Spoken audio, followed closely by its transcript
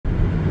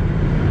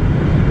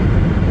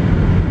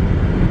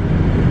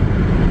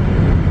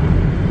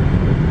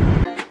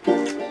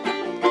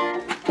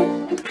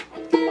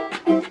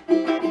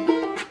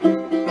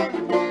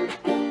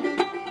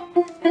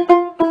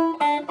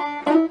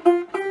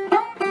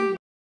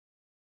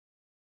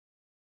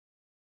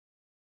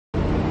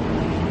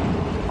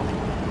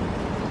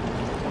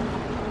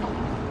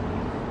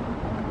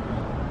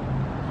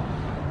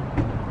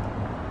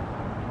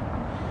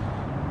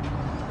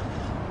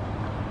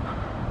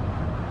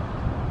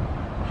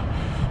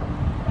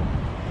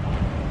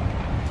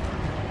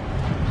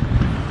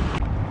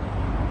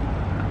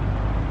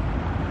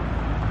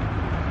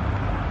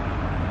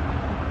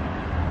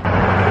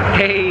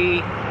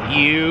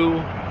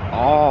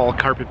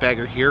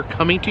Carpetbagger here,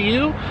 coming to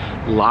you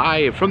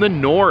live from the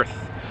north.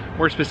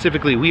 More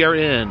specifically, we are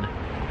in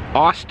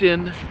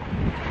Austin,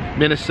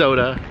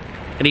 Minnesota,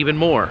 and even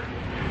more.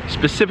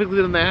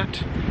 Specifically than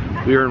that,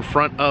 we are in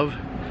front of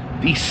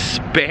the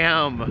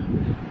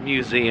Spam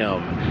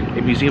Museum,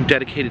 a museum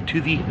dedicated to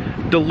the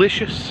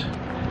delicious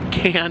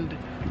canned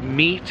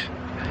meat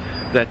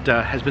that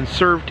has been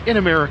served in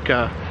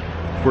America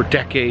for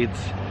decades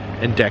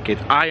and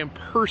decades. I am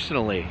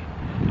personally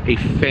a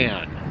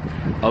fan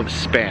of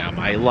Spam.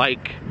 I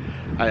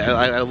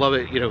love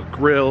it, you know,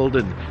 grilled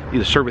and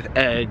either served with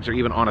eggs or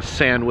even on a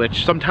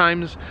sandwich.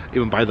 Sometimes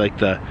even buy like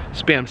the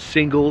Spam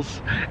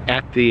singles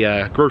at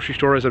the grocery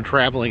store as I'm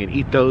traveling and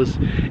eat those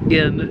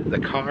in the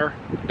car.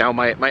 Now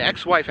my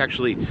ex-wife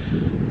actually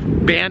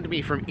banned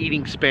me from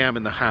eating Spam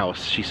in the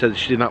house. She said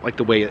she did not like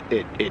the way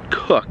it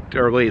cooked,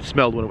 or the way it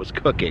smelled when it was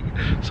cooking.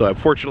 So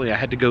unfortunately I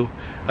had to go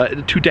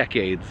 2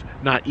 decades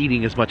not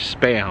eating as much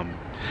Spam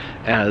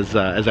as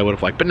I would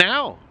have liked. But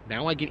now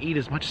I can eat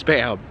as much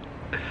Spam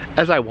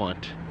as I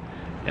want,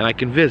 and I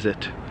can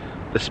visit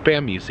the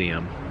Spam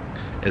Museum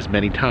as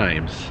many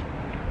times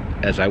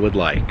as I would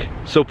like.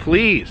 So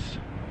please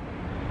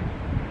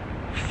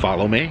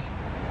follow me.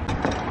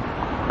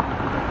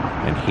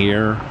 And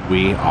here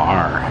we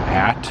are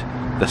at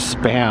the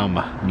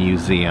Spam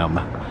Museum,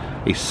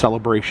 a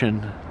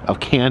celebration of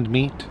canned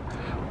meat.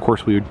 Of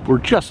course, we're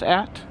just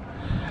at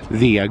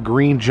the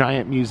Green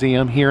Giant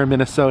Museum here in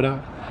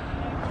Minnesota,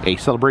 a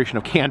celebration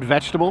of canned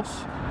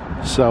vegetables.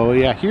 So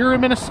yeah, here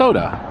in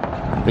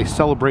Minnesota, they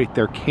celebrate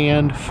their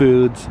canned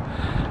foods,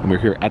 and we're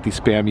here at the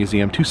Spam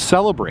Museum to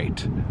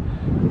celebrate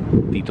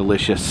the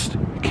delicious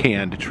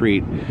canned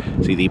treat.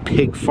 See the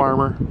pig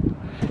farmer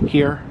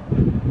here,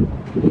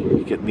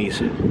 getting these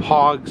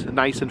hogs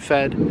nice and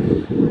fed.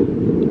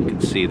 You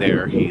can see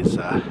there he's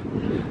got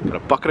a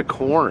bucket of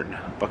corn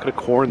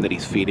that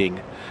he's feeding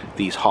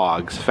these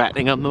hogs,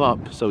 fattening them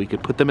up so he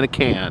could put them in a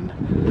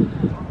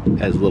can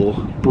as little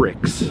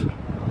bricks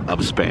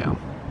of Spam.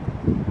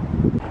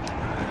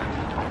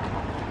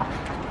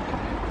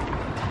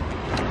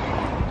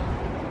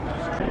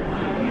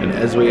 And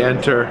as we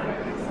enter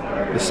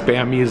the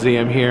Spam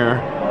Museum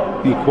here,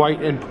 be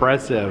quite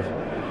impressive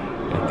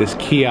at this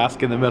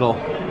kiosk in the middle.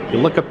 You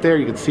look up there,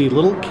 you can see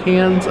little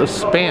cans of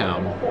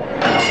Spam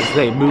as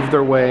they move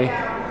their way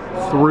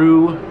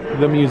through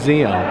the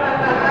museum.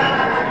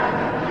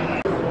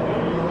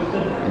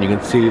 And you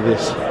can see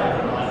this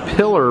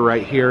pillar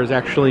right here is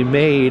actually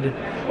made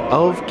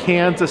of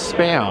cans of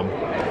Spam.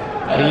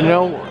 And you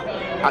know,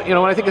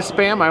 when I think of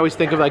Spam, I always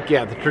think of like,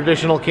 yeah, the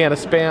traditional can of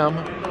Spam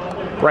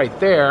right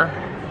there.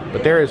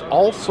 But there is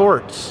all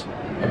sorts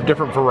of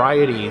different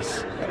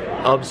varieties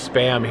of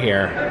Spam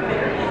here.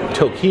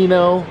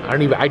 Tocino,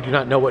 I do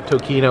not know what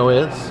Tocino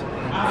is.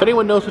 If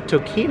anyone knows what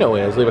Tocino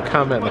is, leave a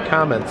comment in the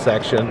comments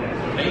section.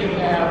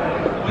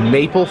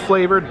 Maple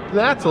flavored,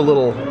 that's a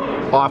little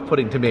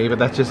off-putting to me, but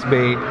that's just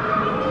me.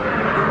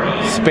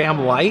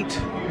 Spam Light,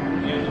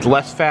 it's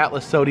less fat,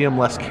 less sodium,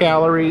 less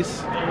calories.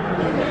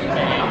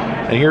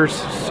 And here's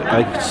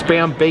a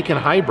Spam Bacon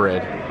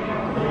Hybrid.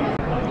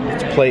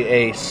 Let's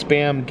play a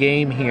Spam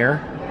game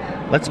here.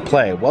 Let's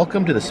play.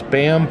 Welcome to the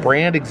Spam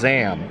brand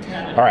exam.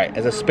 All right,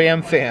 as a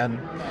Spam fan,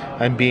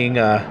 I'm being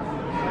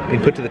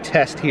put to the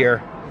test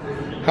here.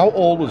 How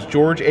old was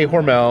George A.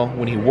 Hormel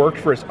when he worked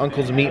for his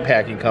uncle's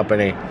meatpacking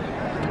company?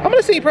 I'm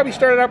gonna say he probably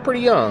started out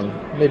pretty young,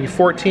 maybe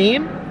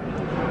 14?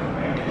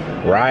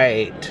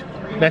 Right.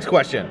 Next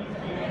question.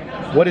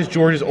 What is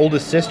George's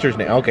oldest sister's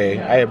name? Okay,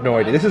 I have no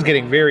idea. This is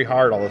getting very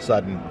hard all of a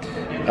sudden.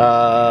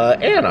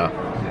 Anna.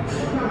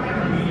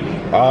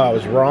 Oh, I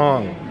was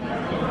wrong.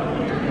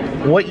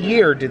 What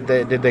year did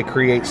they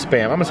create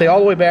Spam? I'm gonna say all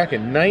the way back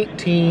in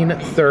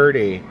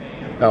 1930.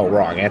 Oh,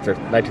 wrong answer.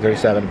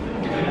 1937.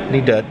 I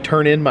need to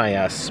turn in my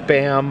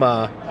Spam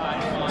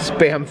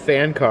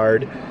fan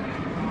card.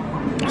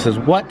 It says,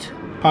 what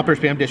popular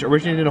Spam dish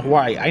originated in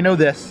Hawaii? I know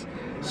this.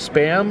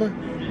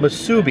 Spam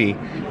musubi.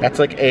 That's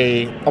like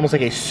almost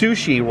like a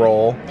sushi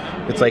roll.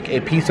 It's like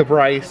a piece of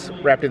rice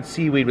wrapped in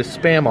seaweed with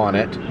Spam on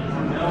it.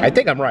 I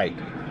think I'm right.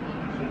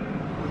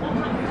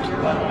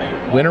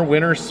 Winner,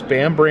 winner,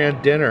 Spam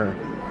brand dinner.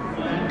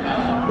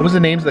 What was the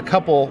names of the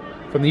couple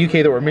from the UK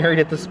that were married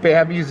at the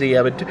Spam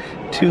Museum in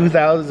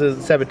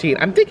 2017?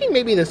 I'm thinking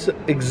maybe this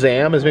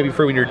exam is maybe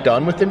for when you're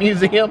done with the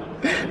museum,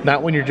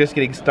 not when you're just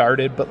getting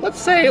started. But let's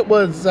say it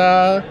was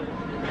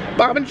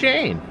Bob and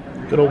Jane.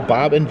 Good old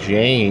Bob and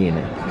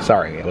Jane.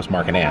 Sorry, it was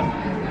Mark and Ann.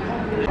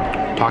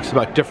 Talks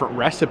about different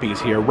recipes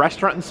here.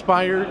 Restaurant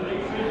inspired,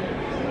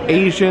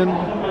 Asian,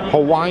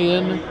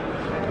 Hawaiian.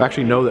 I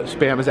actually know that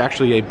Spam is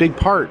actually a big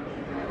part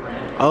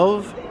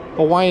of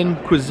Hawaiian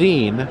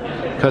cuisine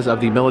because of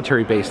the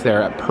military base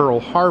there at Pearl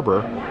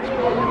Harbor.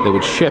 They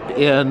would ship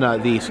in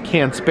these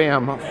canned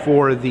Spam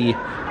for the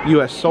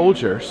U.S.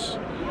 soldiers.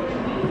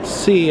 Let's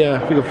see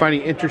if we can find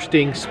any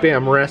interesting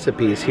Spam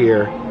recipes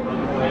here.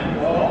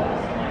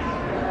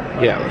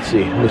 Yeah, let's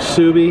see.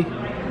 Musubi.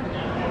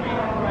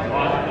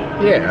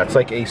 Yeah, it's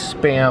like a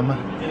Spam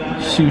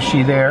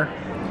sushi there.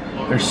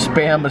 There's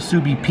Spam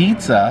musubi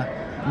pizza,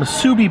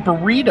 musubi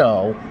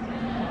burrito.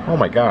 Oh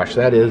my gosh,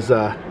 that is,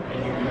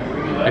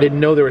 I didn't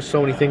know there were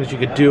so many things you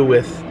could do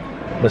with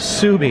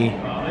musubi.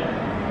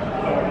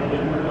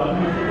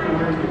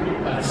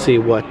 Let's see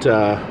what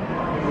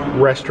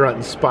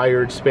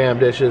restaurant-inspired Spam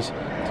dishes.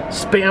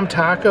 Spam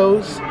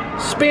tacos?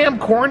 Spam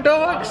corn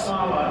dogs?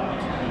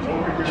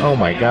 Oh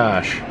my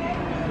gosh.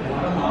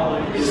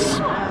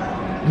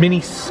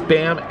 Mini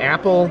Spam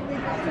apple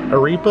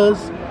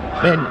arepas?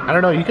 Man, I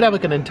don't know, you could have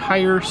like an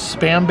entire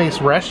Spam-based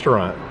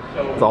restaurant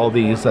with all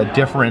these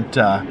different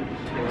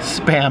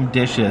Spam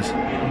dishes.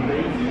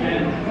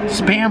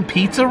 Spam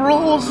pizza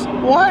rolls?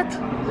 What?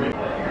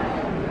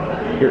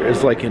 Here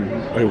is like a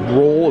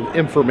roll of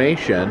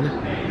information.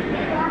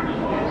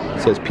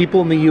 It says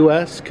people in the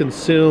US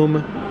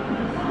consume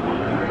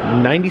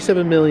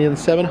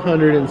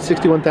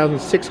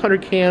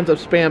 97,761,600 cans of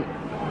Spam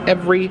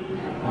every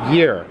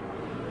year.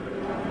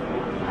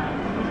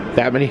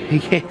 That many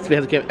cans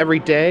of Spam every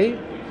day?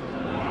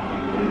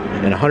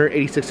 And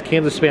 186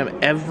 cans of Spam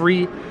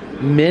every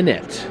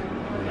minute.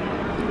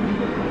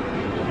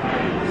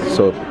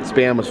 So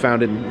Spam was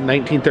founded in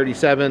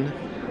 1937,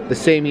 the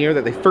same year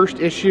that the first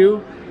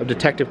issue of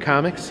Detective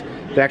Comics.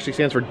 That actually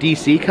stands for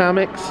DC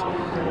Comics,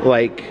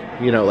 like,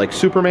 you know, like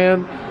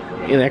Superman.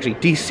 And actually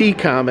DC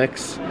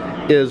Comics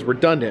is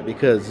redundant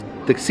because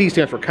the C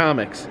stands for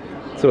comics.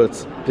 So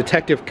it's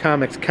Detective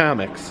Comics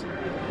Comics.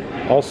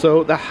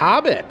 Also, The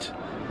Hobbit.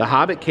 The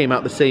Hobbit came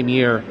out the same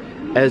year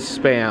as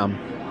Spam,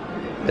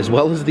 as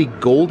well as the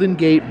Golden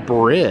Gate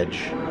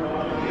Bridge.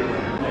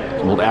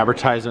 Some old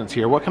advertisements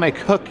here. What can I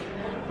cook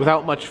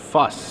without much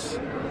fuss?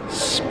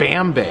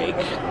 Spam bake.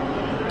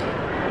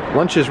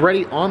 Lunch is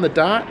ready on the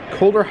dot.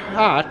 Cold or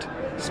hot,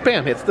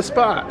 Spam hits the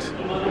spot.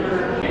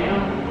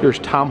 Here's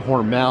Tom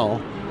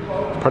Hormel,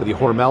 part of the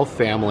Hormel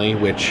family,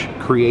 which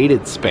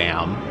created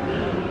Spam.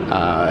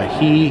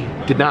 He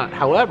did not,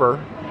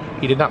 however,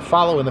 he did not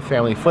follow in the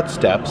family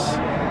footsteps.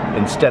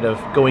 Instead of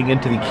going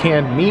into the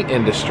canned meat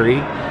industry,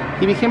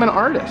 he became an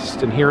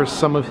artist. And here's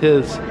some of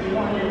his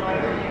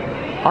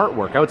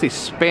artwork. I would say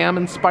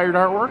Spam-inspired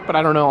artwork, but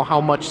I don't know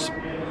how much,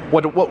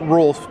 what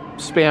role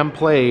Spam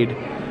played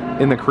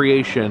in the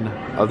creation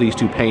of these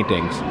two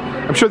paintings.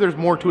 I'm sure there's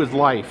more to his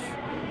life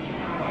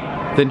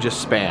than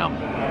just Spam.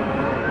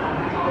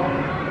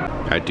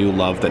 I do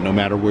love that no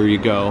matter where you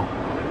go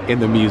in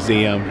the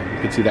museum,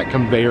 you can see that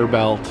conveyor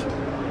belt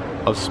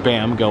of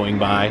Spam going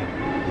by.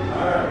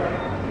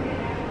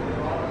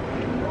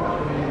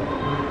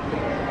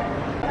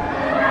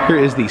 Here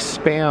is the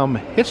Spam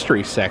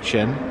history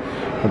section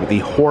of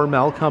the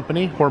Hormel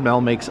company.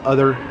 Hormel makes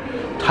other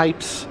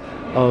types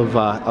of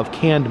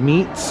canned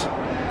meats.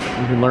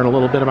 You can learn a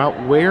little bit about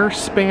where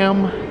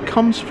Spam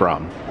comes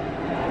from.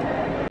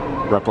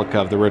 Replica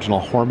of the original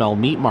Hormel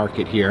meat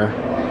market here.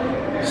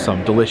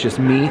 Some delicious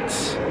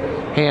meats,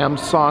 ham,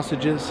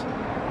 sausages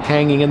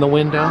hanging in the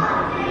window.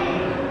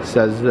 It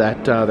says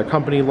that the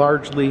company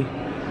largely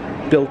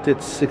built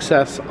its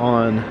success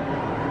on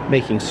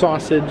making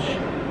sausage.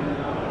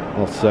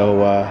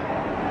 Also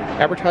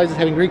advertises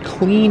having very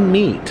clean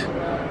meat.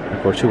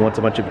 Of course, who wants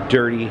a bunch of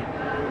dirty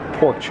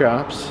pork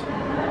chops?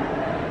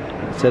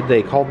 It said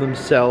they called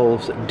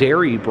themselves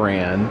Dairy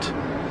Brand.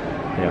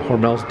 Yeah,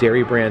 Hormel's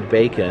Dairy Brand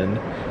bacon.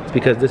 It's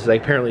because this is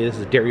apparently this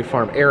is a dairy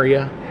farm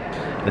area.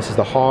 This is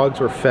the hogs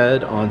were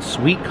fed on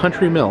sweet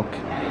country milk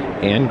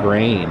and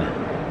grain.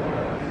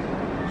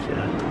 So,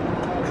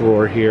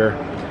 drawer here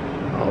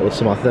with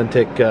some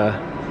authentic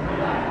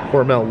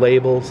Hormel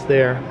labels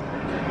there.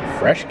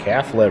 Fresh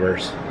calf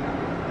livers.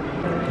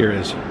 Here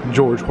is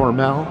George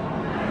Hormel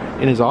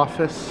in his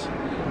office,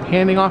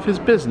 handing off his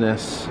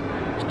business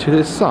to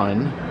his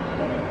son,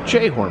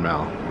 Jay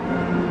Hormel.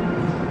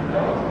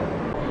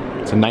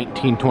 It's in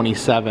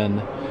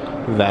 1927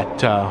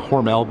 that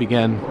Hormel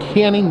began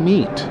canning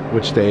meat,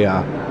 which they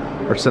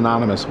are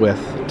synonymous with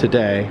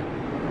today.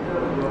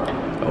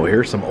 Oh,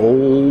 here's some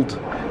old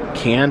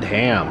canned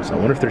hams. I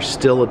wonder if there's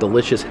still a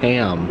delicious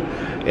ham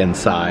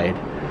inside.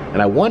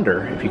 And I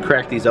wonder if you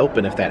crack these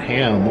open, if that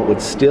ham would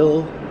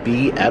still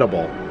be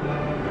edible.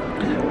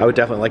 I would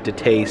definitely like to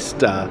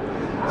taste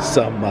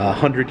some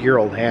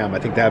 100-year-old ham. I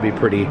think that'd be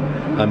pretty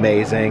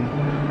amazing.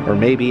 Or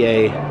maybe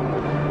a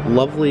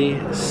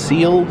lovely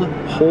sealed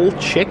whole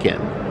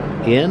chicken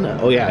in,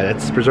 oh yeah,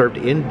 it's preserved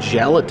in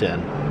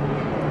gelatin.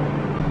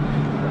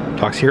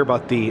 Talks here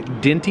about the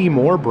Dinty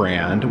Moore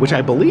brand, which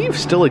I believe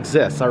still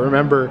exists. I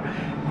remember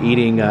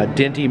eating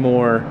Dinty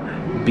Moore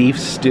beef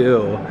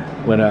stew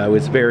when I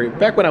was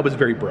back when I was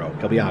very broke,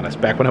 I'll be honest.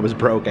 Back when I was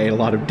broke, I ate a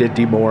lot of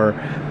Dinty Moore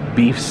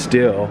beef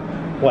stew.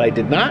 What I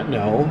did not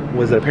know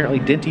was that apparently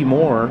Dinty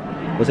Moore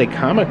was a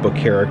comic book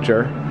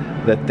character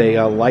that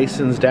they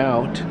licensed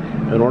out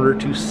in order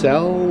to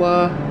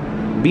sell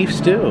beef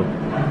stew.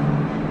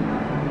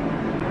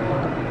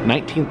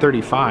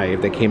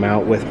 1935, they came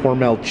out with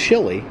Hormel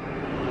chili,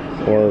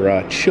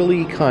 or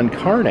chili con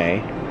carne.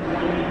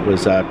 It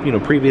was, you know,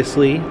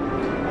 previously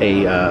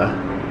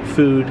a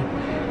food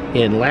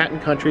in Latin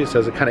countries, so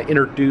it kind of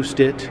introduced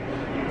it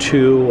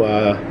to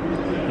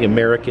the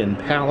American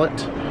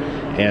palate.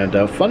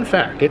 And fun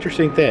fact,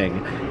 interesting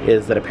thing,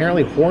 is that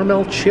apparently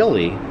Hormel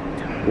chili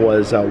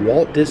was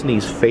Walt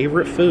Disney's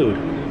favorite food.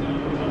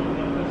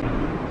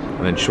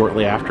 And then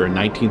shortly after, in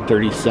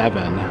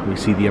 1937, we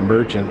see the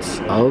emergence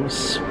of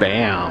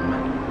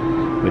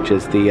Spam, which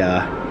is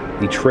the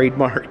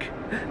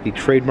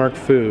trademark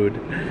food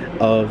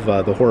of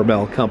the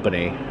Hormel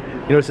company.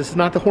 You notice this is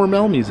not the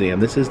Hormel Museum,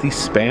 this is the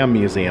Spam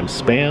Museum.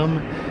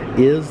 Spam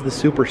is the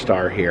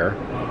superstar here.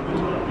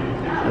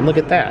 And look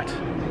at that.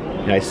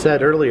 And I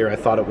said earlier I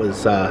thought it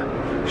was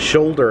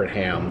shoulder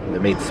ham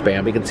that made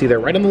Spam. You can see there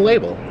right on the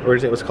label.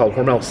 Originally it was called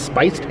Hormel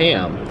Spiced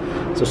Ham.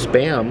 So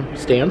Spam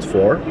stands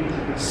for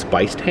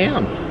spiced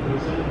ham.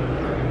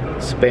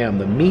 Spam,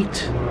 the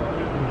meat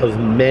of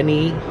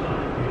many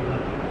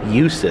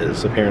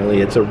uses,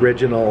 apparently its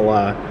original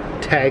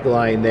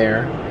tagline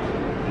there.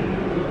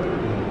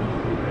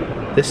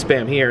 This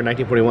Spam here in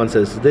 1941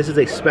 says, "This is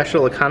a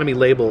special economy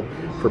label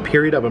for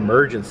period of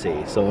emergency."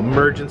 So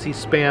emergency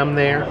Spam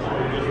there.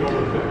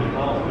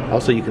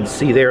 Also, you can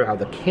see there how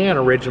the can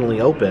originally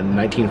opened,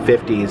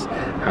 1950s,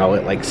 how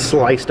it like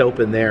sliced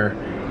open there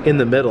in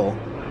the middle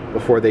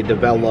before they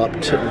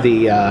developed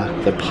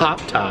the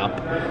pop top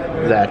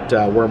that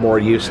we're more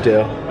used to.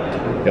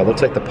 Yeah, it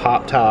looks like the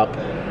pop top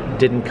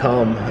didn't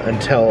come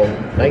until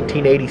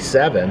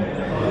 1987.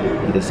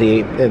 You can see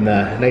in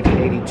the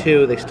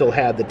 1982 they still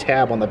had the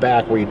tab on the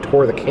back where you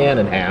tore the can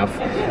in half.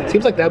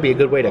 Seems like that would be a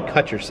good way to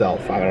cut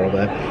yourself. I don't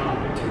know,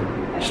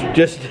 but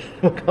just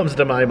what comes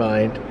to my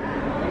mind.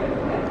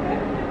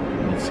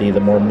 You can see the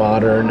more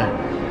modern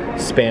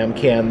Spam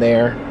can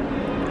there,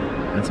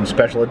 and some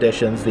special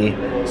editions, the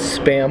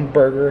Spam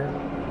Burger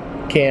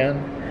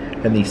can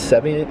and the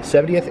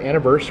 70th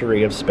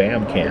anniversary of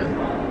Spam can.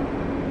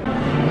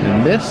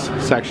 And this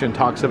section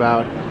talks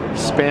about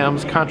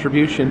Spam's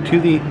contribution to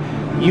the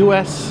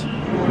U.S.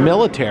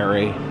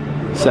 military.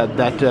 Said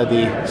that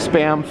the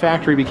Spam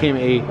factory became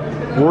a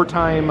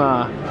wartime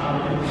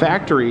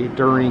factory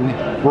during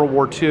World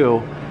War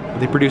II.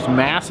 They produced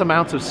mass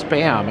amounts of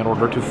Spam in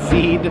order to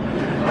feed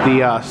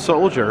the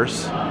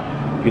soldiers.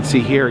 You can see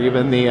here,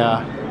 even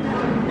the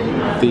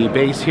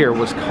base here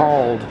was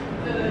called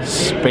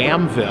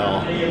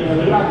Spamville.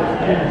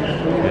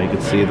 And you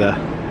can see the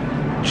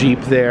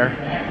Jeep there.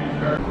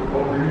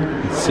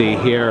 You can see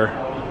here,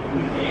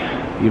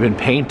 even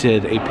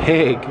painted a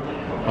pig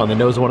on the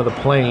nose of one of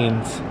the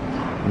planes,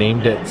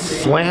 named it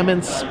Slammin'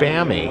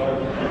 Spammy.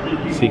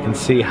 So you can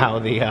see how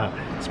the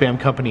Spam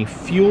company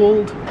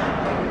fueled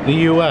the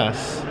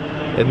U.S.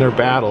 in their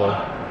battle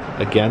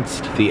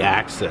against the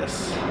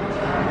Axis.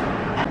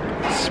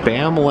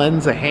 Spam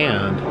lends a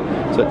hand.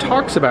 So it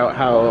talks about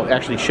how it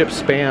actually shipped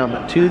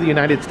Spam to the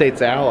United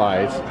States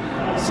allies,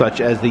 such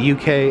as the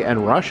UK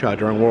and Russia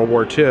during World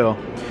War II.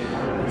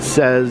 It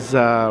says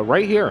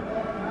right here,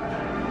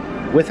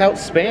 "Without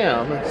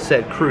Spam,"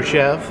 said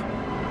Khrushchev,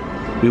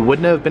 "we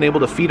wouldn't have been able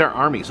to feed our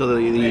army." So the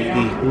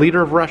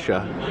leader of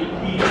Russia,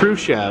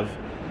 Khrushchev,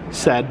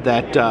 said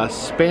that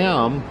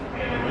Spam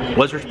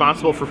was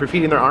responsible for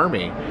feeding their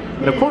army.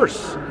 And of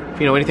course,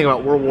 if you know anything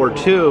about World War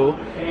II,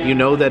 you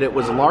know that it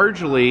was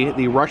largely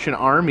the Russian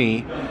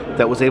army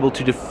that was able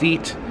to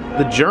defeat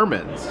the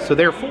Germans. So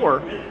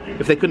therefore,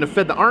 if they couldn't have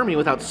fed the army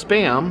without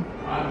Spam,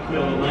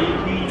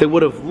 they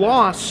would have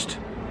lost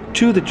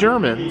to the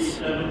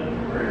Germans,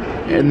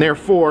 and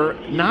therefore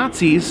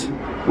Nazis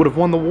would have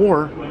won the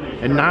war,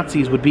 and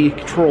Nazis would be in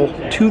control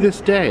to this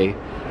day.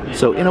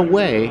 So in a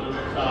way,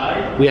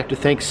 we have to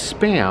thank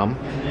Spam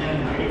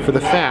for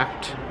the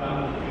fact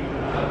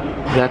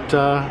that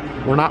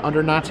we're not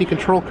under Nazi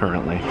control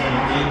currently.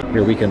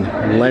 Here we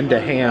can lend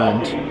a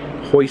hand,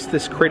 hoist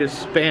this crate of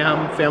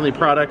Spam family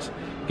products,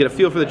 get a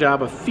feel for the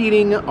job of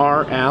feeding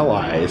our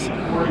allies.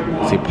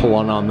 See,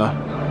 pulling on the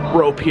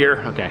rope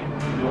here. Okay,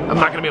 I'm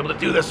not gonna be able to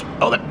do this.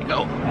 Oh, there we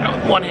go.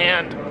 One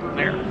hand.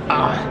 There.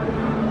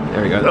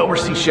 There we go. The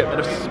overseas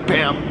shipment of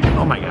Spam.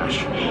 Oh my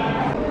gosh.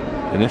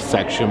 In this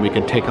section, we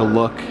can take a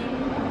look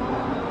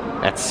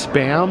at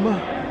Spam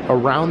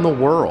around the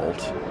world.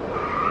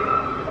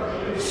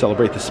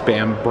 Celebrate the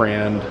Spam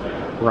brand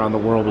around the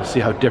world. We'll see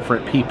how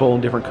different people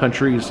in different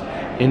countries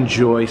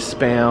enjoy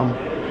Spam.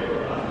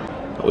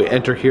 We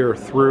enter here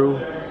through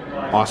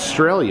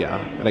Australia,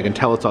 and I can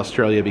tell it's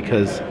Australia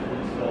because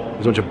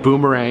there's a bunch of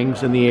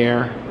boomerangs in the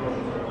air.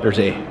 There's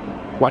a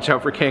 "Watch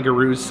out for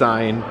kangaroos"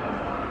 sign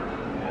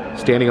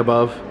standing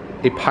above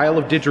a pile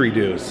of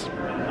didgeridoos.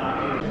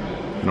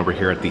 And over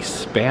here at the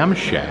Spam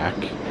Shack,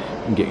 you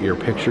can get your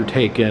picture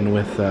taken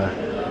with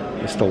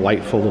this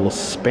delightful little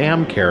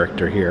Spam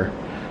character here,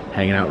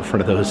 hanging out in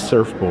front of those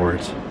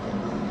surfboards.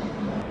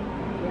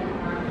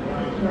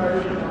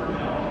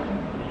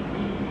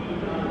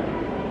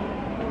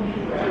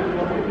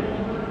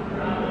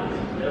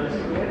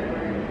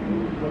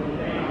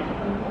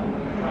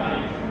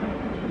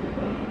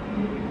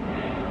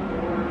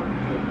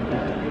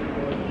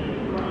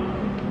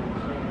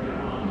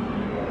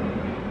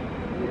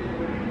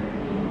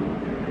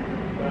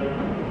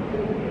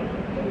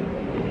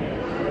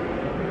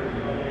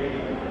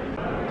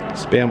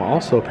 Spam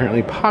also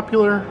apparently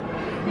popular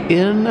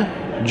in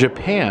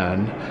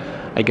Japan.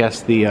 I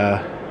guess the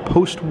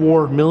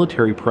post-war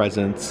military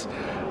presence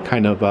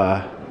kind of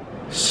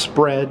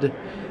spread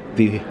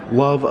the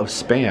love of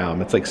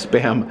Spam. It's like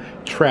Spam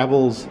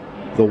travels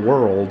the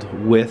world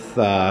with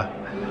the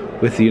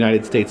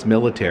United States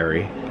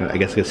military. I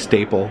guess a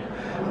staple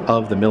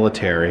of the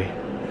military.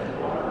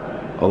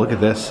 Oh, look at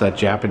this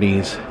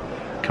Japanese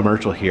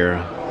commercial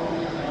here.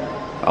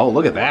 Oh,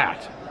 look at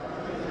that.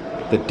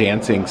 The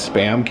dancing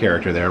Spam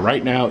character there.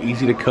 Right now,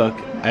 easy to cook,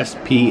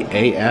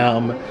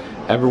 S-P-A-M.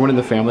 Everyone in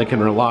the family can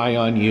rely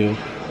on you.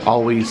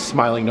 Always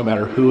smiling no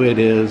matter who it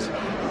is.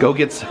 Go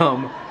get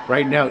some.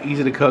 Right now,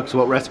 easy to cook. So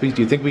what recipes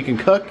do you think we can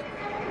cook?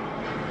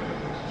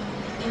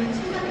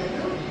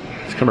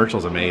 This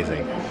commercial's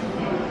amazing.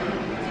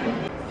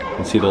 You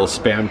can see the little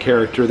Spam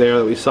character there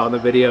that we saw in the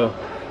video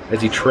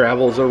as he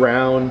travels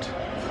around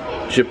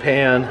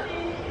Japan.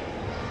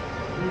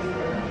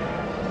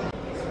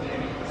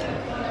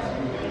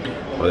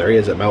 Well, there he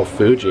is at Mount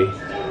Fuji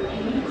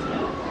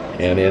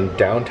and in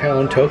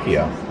downtown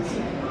Tokyo.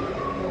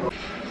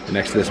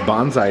 Next to this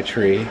bonsai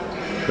tree,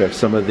 we have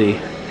some of the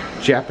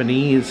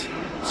Japanese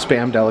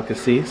Spam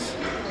delicacies.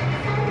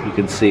 You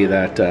can see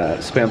that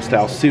Spam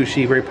style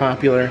sushi, very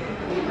popular.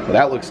 Well,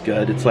 that looks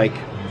good. It's like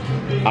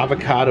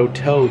avocado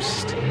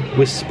toast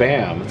with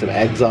Spam. Some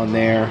eggs on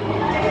there.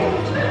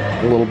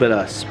 A little bit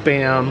of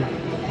Spam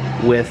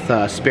with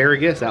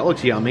asparagus. That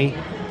looks yummy.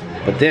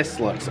 But this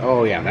looks,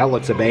 oh yeah, that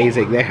looks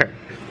amazing there.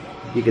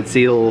 You can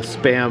see a little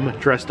Spam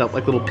dressed up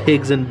like little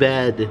pigs in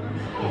bed.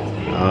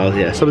 Oh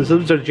yeah, some of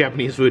the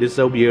Japanese food is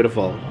so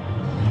beautiful.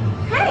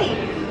 Hey!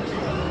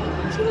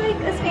 Would you like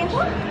a Spam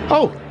one?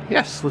 Oh,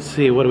 yes, let's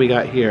see, what do we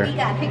got here? We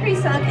got hickory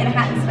smoked and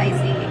hot and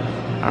spicy.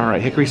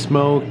 Alright, hickory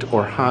smoked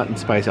or hot and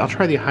spicy. I'll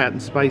try the hot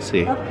and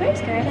spicy. Of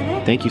course, go right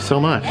ahead. Thank you so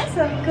much. Yes,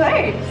 of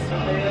course.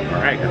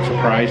 Alright, got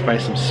surprised by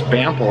some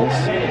Spamples.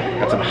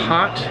 Got some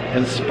hot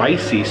and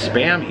spicy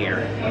Spam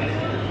here.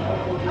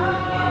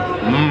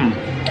 Mmm,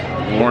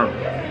 warm.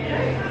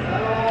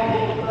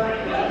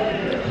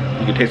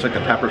 You can taste like the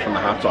peppers from the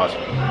hot sauce.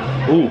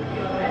 Ooh.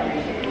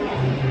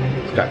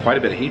 It's got quite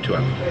a bit of heat to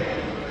it.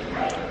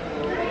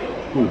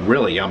 Ooh,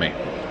 really yummy.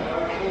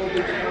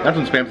 That's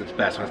when Spam's its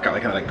best, when it's got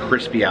like kind of like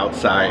crispy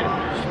outside.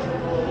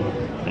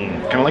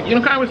 Kind of like, you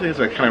know, kind of it's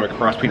like kind of a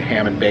cross between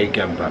ham and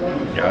bacon, but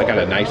yeah, it got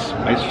a nice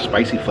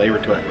spicy flavor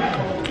to it.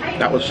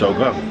 That was so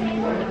good.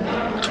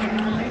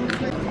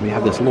 We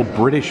have this little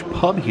British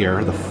pub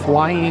here, the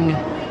Flying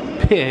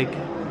Pig.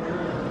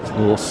 It's a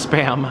little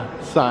Spam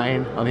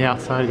sign on the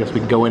outside. I guess we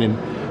can go in and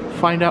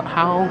find out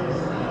how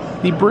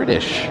the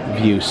British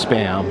view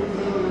Spam.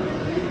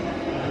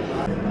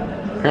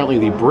 Apparently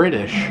the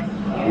British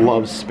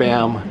love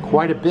Spam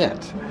quite a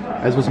bit.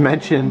 As was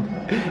mentioned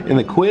in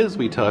the quiz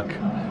we took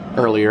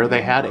earlier,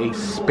 they had a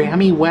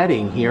Spammy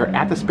wedding here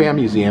at the Spam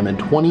Museum in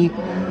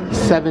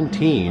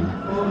 2017.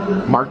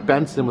 Mark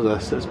Benson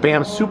was a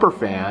Spam super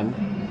fan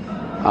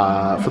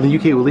from the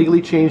UK who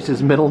legally changed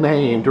his middle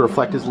name to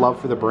reflect his love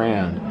for the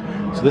brand.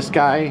 So this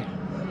guy,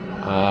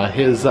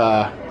 his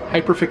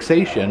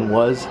hyperfixation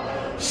was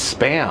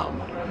Spam.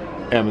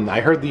 And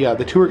I heard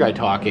the tour guide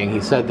talking.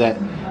 He said that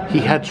he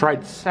had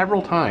tried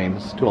several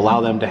times to allow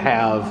them to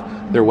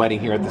have their wedding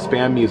here at the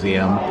Spam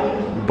Museum,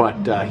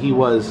 but he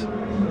was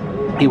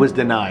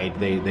denied.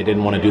 They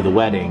didn't want to do the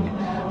wedding.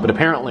 But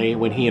apparently,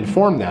 when he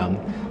informed them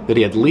that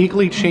he had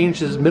legally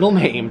changed his middle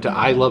name to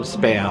I Love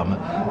Spam,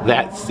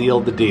 that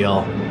sealed the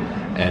deal,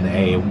 and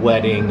a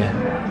wedding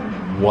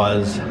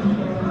was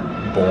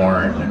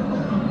born.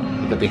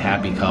 Look at the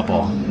happy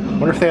couple. I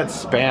wonder if they had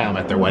Spam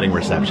at their wedding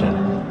reception.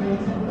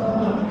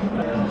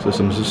 So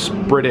some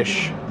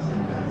British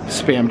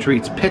Spam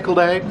treats: pickled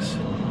eggs,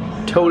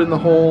 toad in the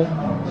hole,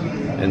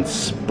 and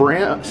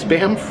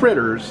Spam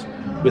fritters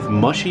with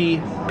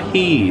mushy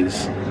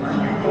peas.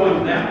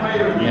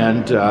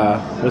 And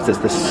what's this?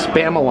 The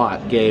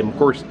Spam-A-Lot game. Of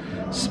course,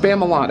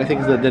 Spam-A-Lot, I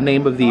think, is the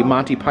name of the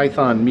Monty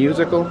Python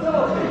musical.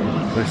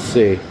 Let's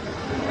see.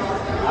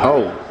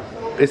 Oh,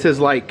 this is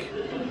like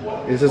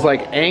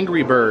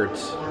Angry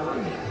Birds,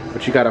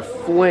 but you gotta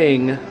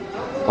fling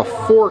a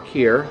fork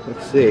here.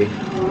 Let's see.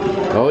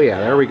 Oh yeah,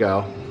 there we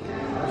go.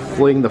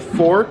 Fling the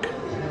fork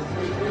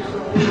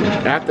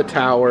at the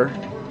tower.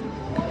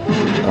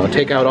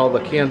 Take out all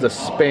the cans of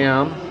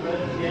Spam.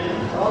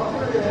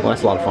 Well,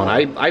 that's a lot of fun.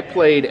 I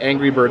played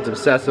Angry Birds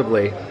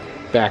obsessively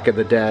back in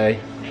the day.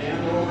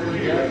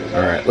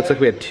 Alright, looks like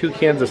we had 2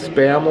 cans of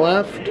Spam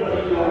left.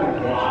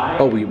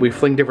 Oh, we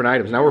fling different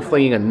items. Now we're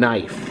flinging a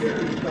knife.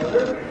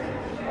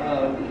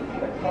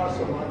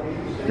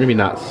 Maybe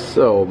not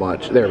so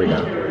much. There we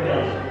go.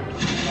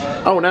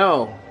 Oh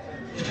no!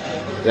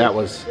 That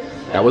was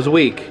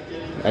weak.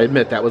 I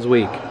admit that was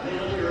weak.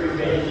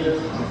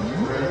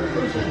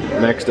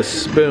 Next, a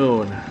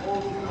spoon.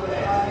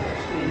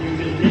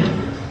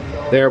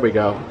 There we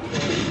go.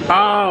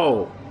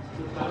 Oh!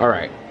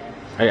 Alright.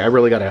 I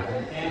really gotta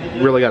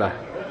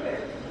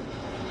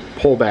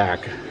pull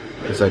back.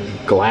 There's a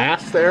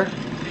glass there.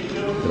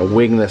 I'm gonna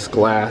wing this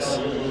glass.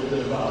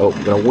 Oh,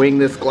 I'm gonna wing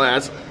this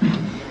glass.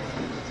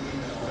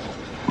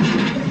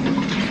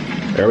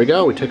 There we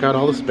go, we took out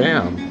all the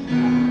Spam.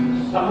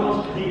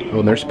 Oh,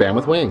 and there's Spam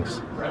with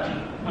wings.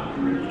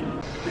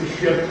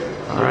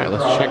 All right,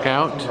 let's check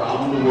out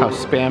how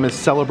Spam is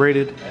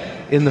celebrated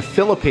in the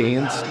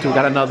Philippines. So we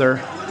got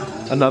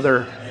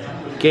another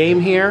game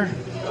here.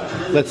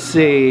 Let's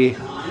see.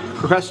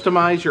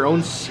 Customize your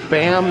own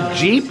Spam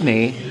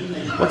jeepney.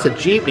 What's a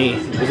jeepney?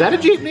 Is that a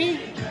jeepney?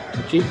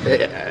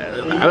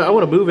 I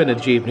want to move in a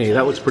jeepney.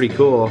 That looks pretty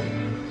cool.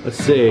 Let's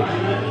see.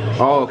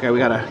 Oh, okay. We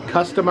gotta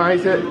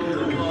customize it.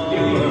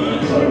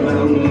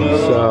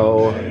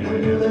 So,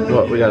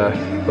 what we gotta?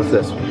 What's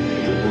this?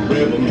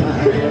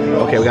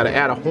 Okay, we gotta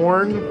add a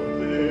horn.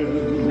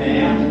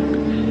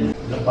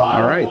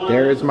 All right,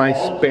 there's my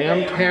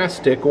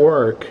Spamtastic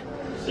work.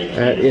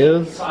 That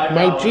is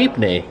my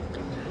jeepney.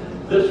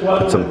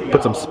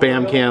 Put some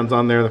Spam cans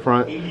on there in the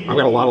front. I've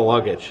got a lot of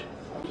luggage.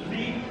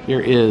 Here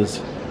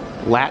is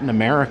Latin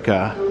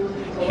America.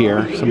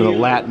 Here, some of the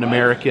Latin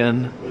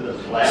American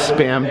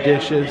Spam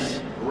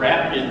dishes.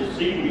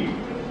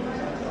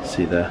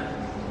 See the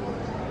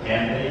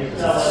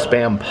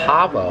Spam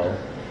pavo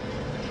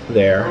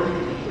there.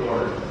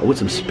 Oh, with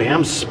some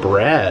Spam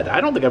spread.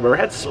 I don't think I've ever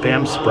had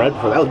Spam spread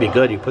before. That would be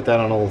good. You put that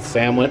on a little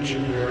sandwich.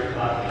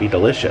 Be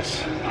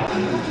delicious.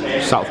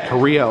 South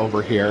Korea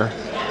over here.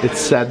 It's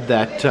said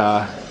that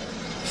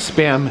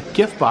Spam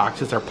gift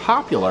boxes are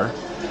popular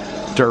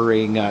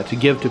during to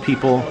give to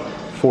people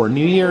for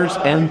New Year's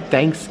and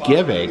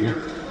Thanksgiving.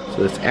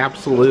 So this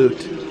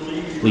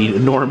absolutely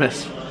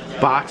enormous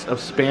box of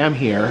Spam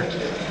here,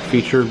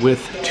 featured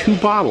with 2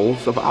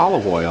 bottles of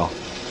olive oil.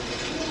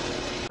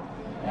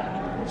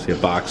 See a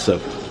box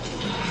of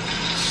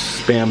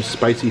Spam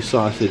spicy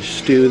sausage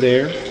stew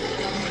there.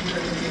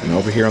 And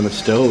over here on the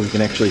stove, you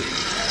can actually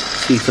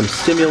see some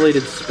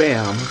simulated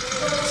Spam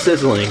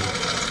sizzling.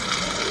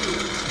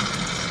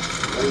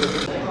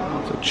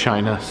 So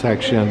China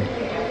section,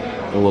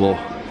 a little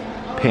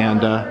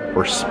panda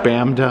or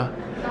Spamda,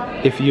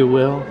 if you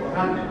will.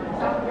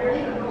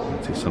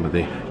 Let's see some of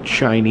the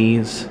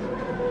Chinese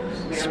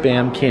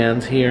Spam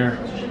cans here.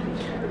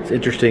 It's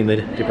interesting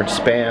that different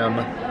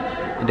Spam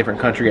in different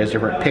countries has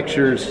different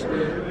pictures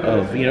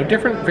of, you know,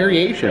 different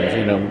variations,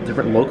 you know,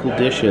 different local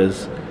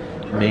dishes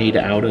made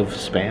out of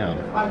Spam.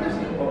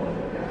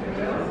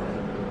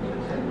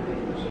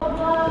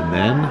 And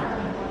then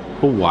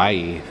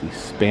Hawaii, the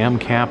Spam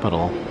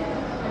capital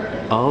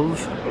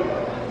of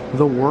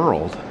the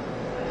world.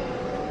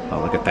 Oh,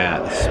 look at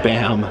that.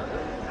 Spam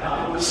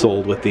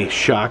sold with the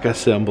Shaka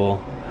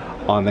symbol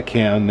on the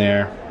can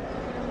there.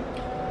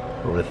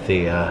 With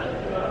the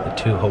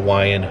 2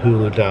 Hawaiian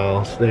hula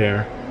dolls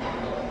there.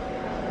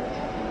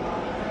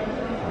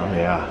 Oh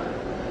yeah.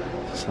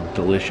 Some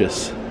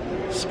delicious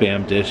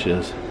Spam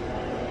dishes.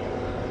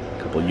 A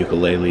couple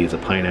ukuleles, a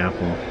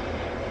pineapple.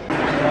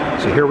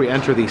 So here we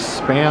enter the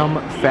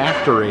Spam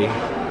factory,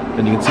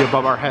 and you can see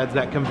above our heads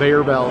that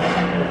conveyor belt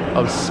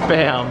of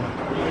Spam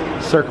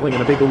circling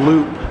in a big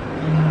loop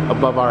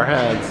above our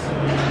heads.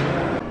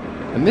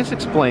 And this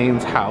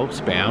explains how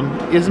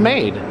Spam is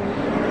made.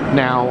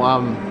 Now,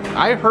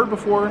 I heard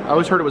before, I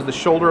always heard it was the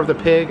shoulder of the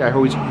pig. I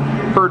always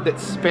heard that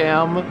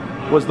Spam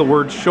was the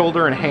word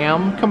shoulder and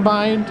ham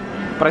combined,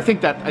 but I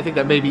think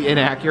that may be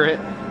inaccurate.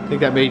 I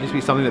think that may just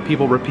be something that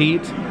people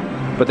repeat.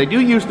 But they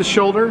do use the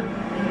shoulder,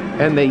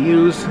 and they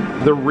use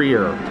the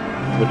rear,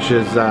 which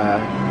is,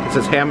 it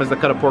says ham is the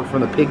cut of pork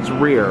from the pig's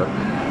rear.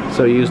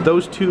 So you use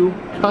those 2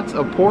 cuts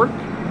of pork,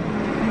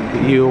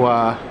 you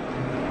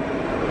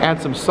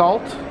add some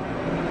salt,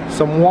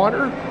 some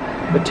water,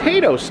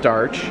 potato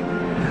starch.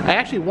 I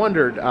actually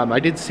wondered, I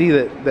did see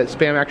that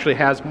Spam actually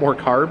has more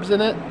carbs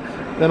in it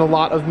than a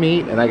lot of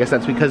meat, and I guess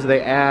that's because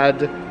they add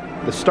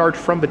the starch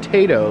from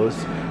potatoes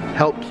to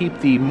help keep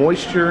the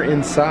moisture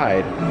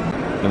inside.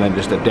 And then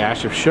just a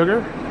dash of sugar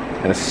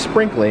and a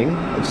sprinkling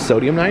of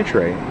sodium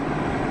nitrate.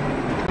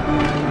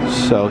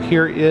 So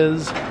here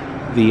is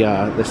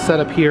the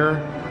setup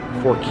here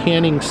for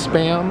canning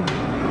Spam.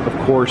 Of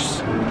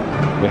course,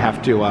 we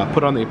have to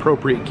put on the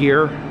appropriate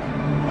gear.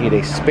 Need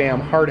a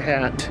Spam hard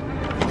hat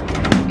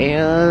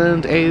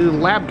and a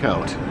lab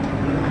coat.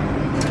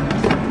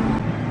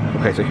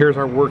 Okay, so here's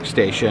our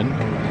workstation.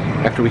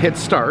 After we hit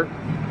start,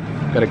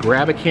 gotta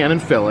grab a can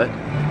and fill it.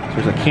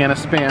 So there's a can of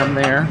Spam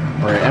there,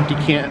 or an empty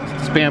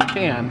Spam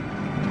can.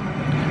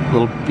 A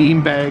little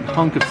beanbag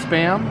hunk of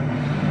Spam.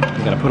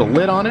 We gotta put a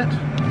lid on it,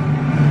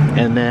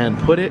 and then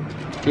put it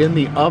in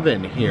the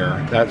oven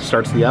here. That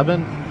starts the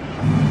oven.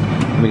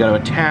 We gotta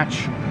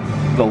attach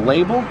the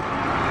label,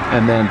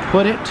 and then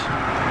put it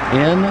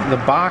in the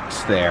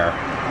box there.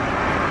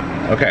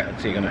 Okay,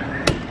 let's see, you're gonna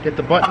hit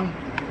the button,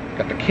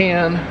 got the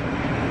can,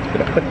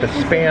 gonna put the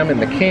Spam in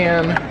the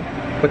can,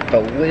 put the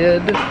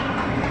lid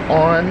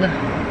on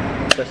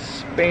the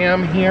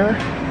Spam here,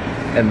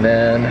 and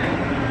then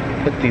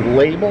put the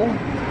label,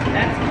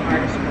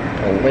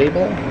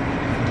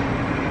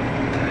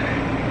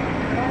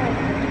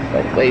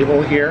 the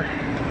label here.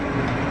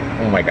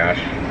 Oh my gosh,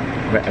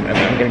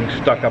 I'm getting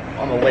stuck up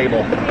on the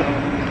label.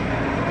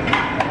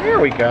 There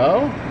we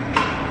go.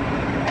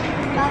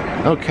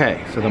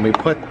 Okay, so then we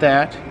put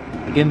that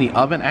in the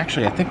oven.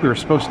 Actually, I think we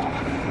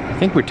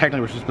technically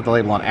were supposed to put the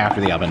label on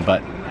after the oven,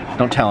 but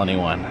Don't tell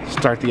anyone.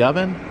 Start the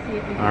oven.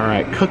 All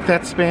right, cook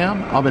that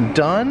Spam. Oven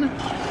done.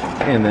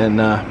 And then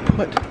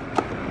put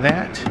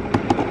that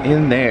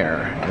in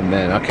there. And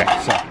then, okay,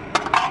 so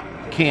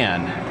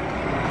can,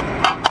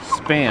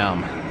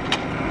 Spam,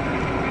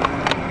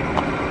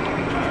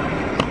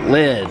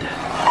 lid,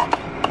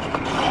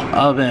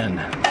 oven.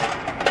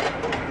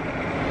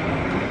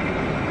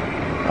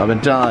 Oven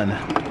done.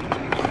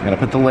 I'm gonna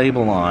put the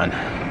label on.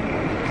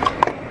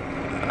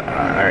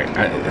 Alright,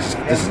 this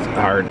is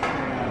hard.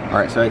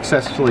 Alright, so I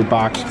successfully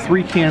boxed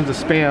 3 cans of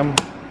Spam.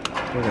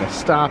 We're gonna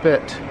stop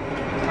it.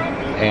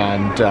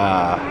 And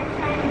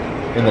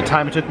in the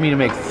time it took me to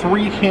make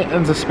 3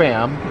 cans of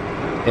Spam,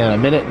 in 1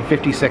 minute and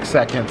 56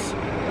 seconds,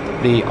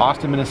 the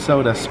Austin,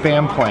 Minnesota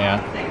Spam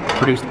plant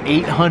produced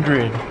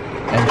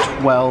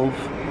 812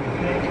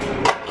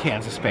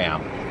 cans of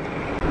Spam.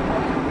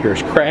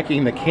 Here's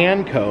cracking the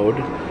can code.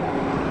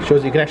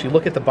 Shows you can actually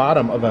look at the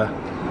bottom of a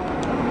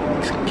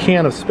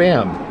can of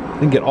Spam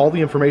and get all the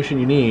information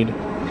you need.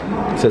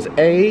 It says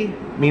A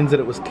means that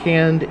it was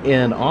canned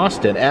in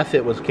Austin. F,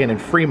 it was canned in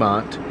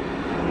Fremont.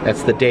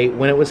 That's the date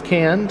when it was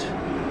canned.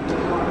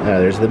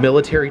 There's the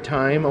military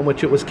time on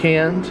which it was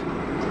canned,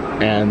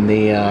 and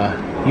the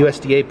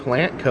USDA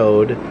plant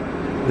code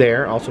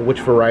there, also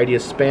which variety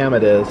of Spam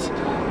it is.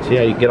 So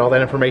yeah, you get all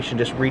that information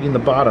just reading the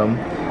bottom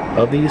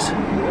of these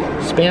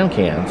Spam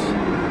cans.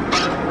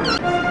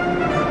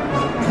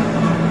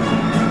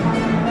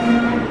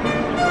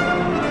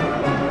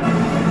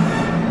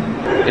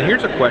 And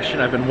here's a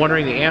question I've been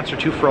wondering the answer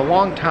to for a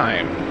long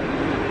time.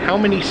 How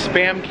many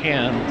Spam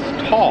cans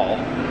tall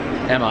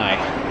am I?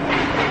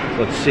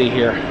 So let's see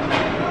here.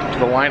 To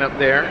the lineup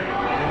there.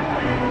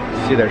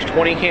 See, there's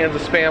 20 cans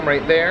of Spam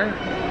right there.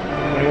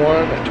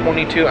 21,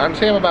 22. I'm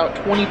saying about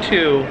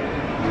 22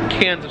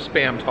 cans of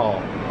Spam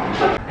tall.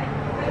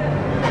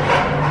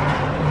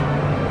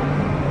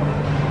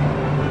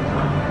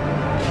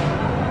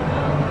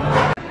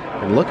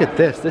 And look at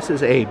this. This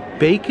is a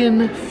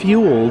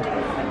bacon-fueled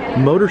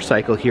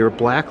motorcycle here,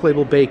 Black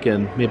Label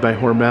Bacon, made by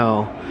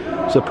Hormel.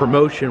 It's a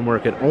promotion where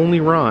it could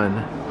only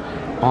run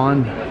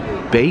on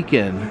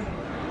bacon.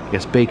 I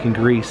guess bacon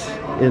grease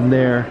in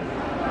there.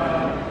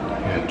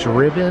 Yeah,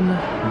 driven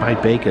by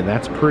bacon.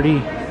 That's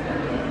pretty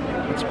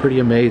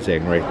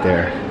amazing right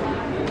there.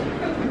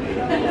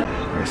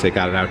 I guess they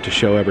got it out to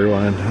show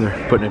everyone.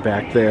 They're putting it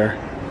back there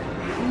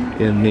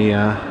in the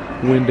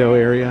window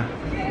area.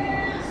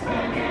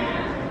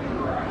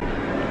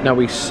 Now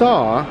we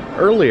saw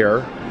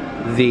earlier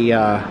the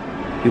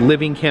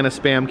living can of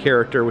Spam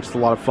character, which is a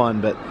lot of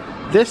fun, but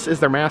this is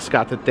their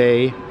mascot that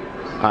they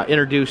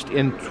introduced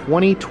in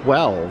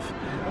 2012.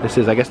 This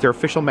is, I guess, their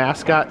official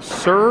mascot,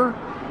 Sir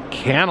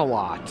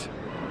Canalot.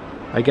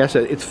 I guess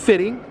it's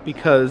fitting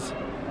because,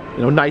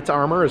 you know, knight's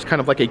armor is kind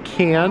of like a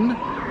can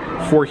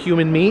for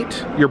human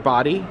meat, your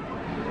body,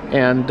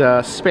 and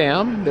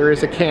Spam, there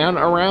is a can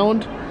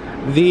around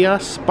the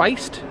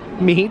spiced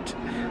meat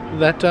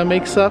that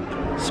makes up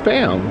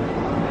Spam.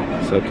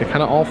 So it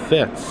kind of all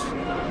fits.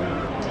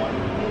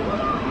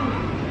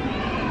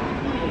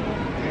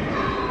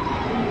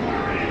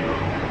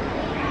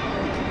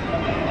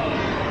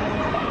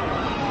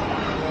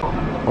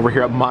 Over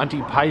here at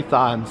Monty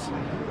Python's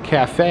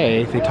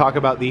Cafe, they talk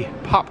about the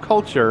pop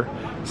culture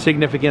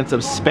significance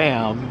of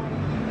Spam.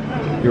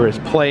 Here is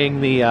playing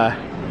the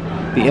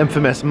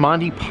infamous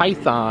Monty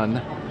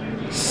Python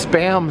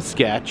Spam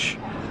sketch,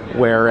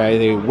 where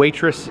a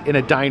waitress in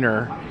a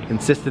diner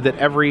insisted that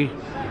every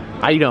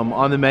item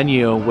on the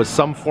menu was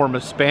some form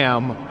of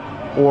Spam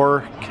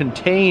or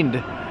contained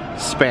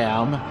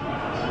Spam,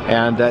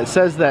 and it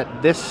says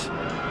that this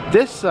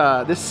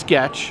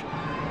sketch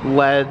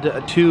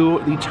led to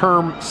the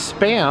term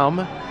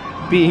Spam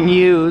being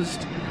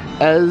used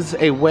as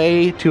a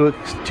way to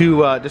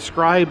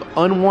describe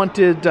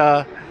unwanted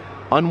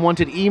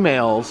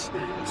emails,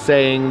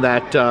 saying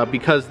that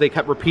because they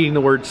kept repeating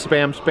the word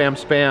spam, spam,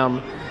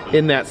 spam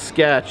in that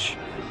sketch,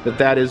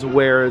 that is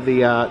where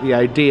the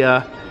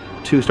idea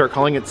to start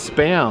calling it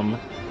Spam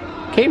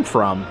came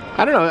from.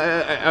 I don't know.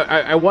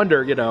 I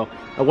wonder, you know,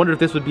 I wonder if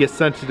this would be a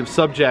sensitive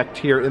subject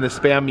here in the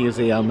Spam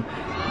Museum,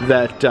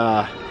 that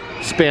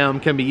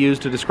Spam can be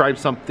used to describe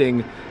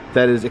something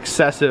that is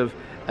excessive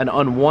and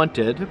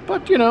unwanted.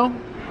 But you know,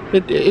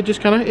 it just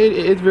kind of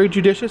it's very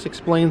judicious.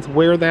 Explains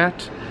where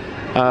that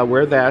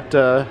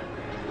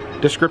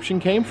description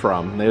came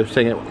from. They were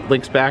saying it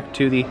links back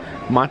to the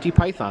Monty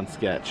Python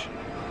sketch.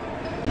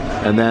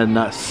 And then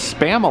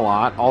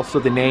Spam-A-Lot, also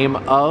the name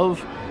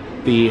of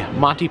the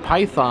Monty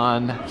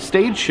Python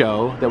stage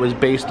show that was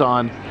based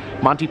on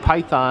Monty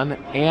Python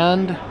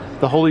and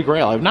the Holy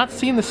Grail. I've not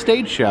seen the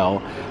stage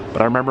show,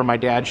 but I remember my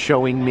dad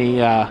showing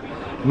me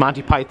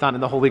Monty Python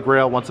and the Holy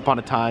Grail once upon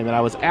a time, and I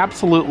was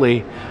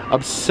absolutely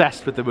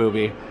obsessed with the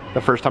movie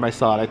the first time I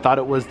saw it. I thought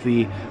it was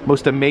the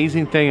most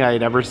amazing thing I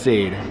had ever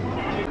seen.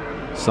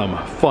 Some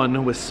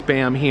fun with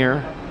Spam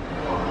here.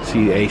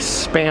 See a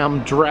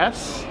Spam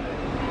dress,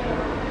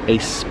 a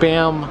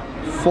Spam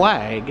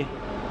flag,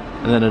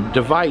 and then a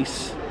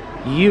device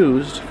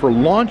used for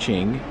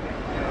launching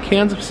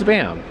cans of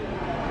Spam.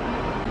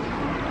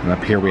 And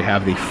up here we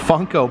have the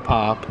Funko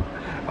Pop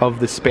of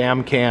the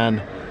Spam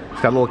can.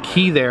 He's got a little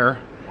key there,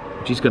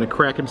 which he's gonna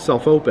crack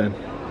himself open.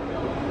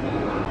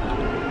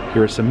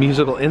 Here are some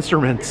musical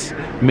instruments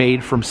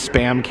made from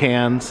Spam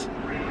cans.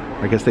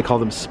 I guess they call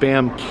them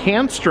Spam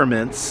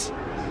canstruments.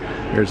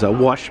 There's a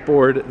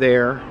washboard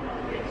there,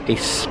 a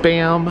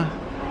Spam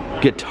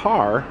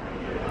guitar.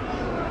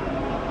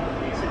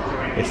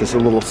 I guess this is a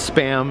little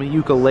Spam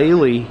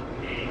ukulele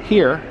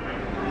here.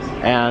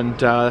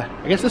 And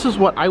I guess this is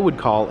what I would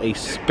call a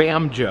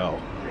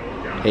Spamjo.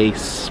 A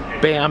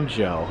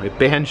Spamjo, a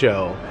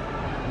banjo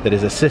that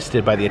is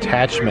assisted by the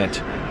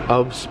attachment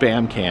of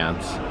Spam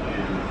cans.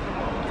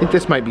 I think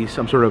this might be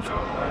some sort of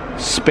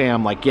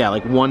Spam, like, yeah,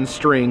 like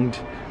one-stringed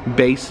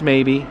bass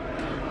maybe.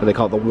 Or they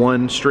call it the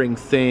one-string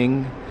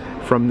thing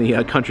from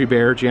the Country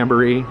Bear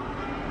Jamboree.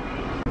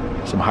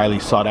 Some highly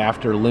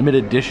sought-after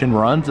limited edition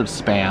runs of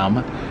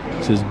Spam.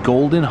 This is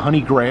Golden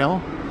Honey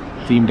Grail,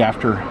 themed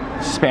after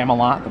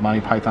Spam-A-Lot, the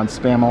Monty Python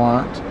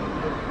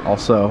Spam-A-Lot.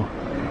 Also,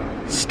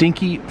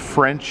 Stinky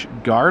French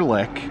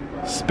Garlic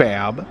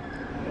Spam,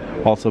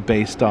 also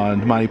based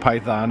on Monty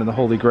Python and the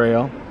Holy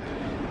Grail.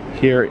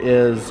 Here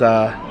is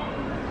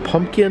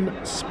Pumpkin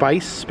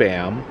Spice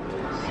Spam.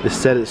 This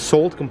set is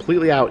sold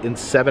completely out in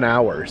 7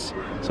 hours.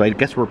 So I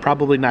guess we're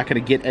probably not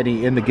going to get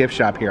any in the gift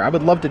shop here. I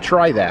would love to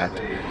try that.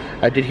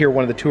 I did hear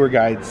one of the tour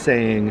guides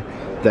saying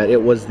that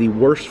it was the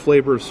worst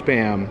flavor of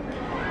Spam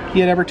he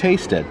had ever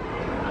tasted.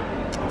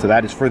 So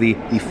that is for the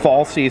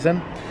fall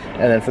season.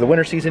 And then for the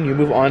winter season, you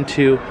move on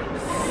to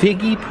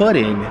Figgy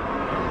Pudding.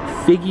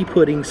 Figgy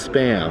Pudding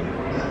Spam.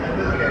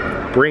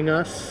 Bring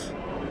us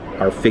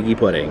our Figgy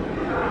Pudding.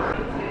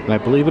 And I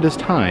believe it is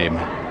time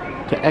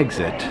to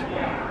exit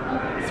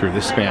through the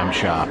Spam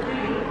shop.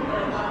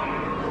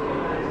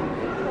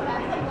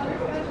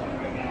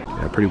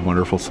 A pretty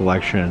wonderful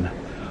selection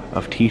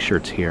of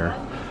t-shirts here.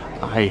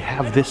 I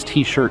have this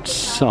t-shirt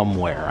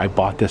somewhere. I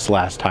bought this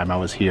last time I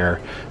was here.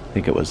 I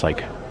think it was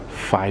like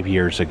 5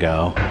 years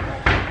ago.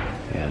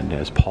 And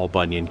as Paul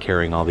Bunyan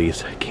carrying all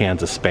these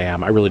cans of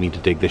Spam, I really need to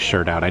dig this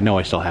shirt out. I know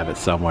I still have it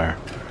somewhere.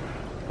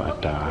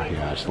 But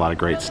yeah, just a lot of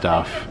great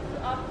stuff.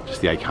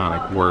 Just the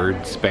iconic word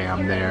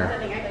Spam there.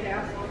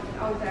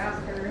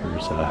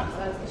 There's a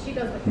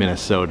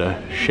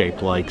Minnesota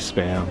shaped like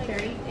Spam.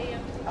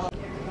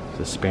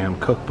 There's a Spam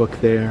cookbook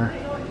there.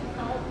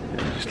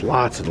 And just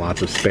lots and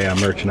lots of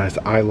Spam merchandise.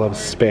 The I Love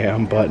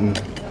Spam button.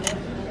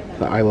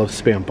 The I Love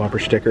Spam bumper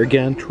sticker.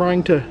 Again,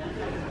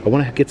 I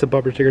want to get some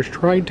bumper stickers,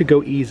 trying to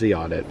go easy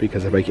on it,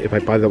 because if I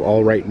buy them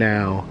all right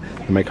now,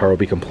 then my car will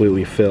be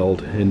completely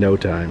filled in no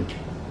time.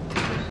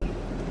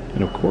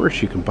 And of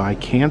course, you can buy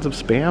cans of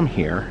Spam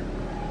here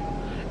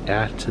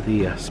at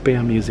the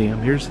Spam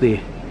Museum. Here's the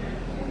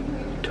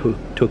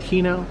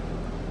Tocino.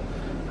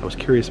 I was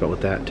curious about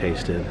what that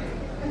tasted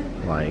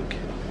like.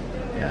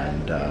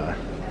 And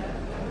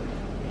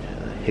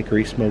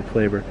hickory smoke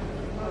flavor.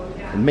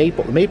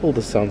 Maple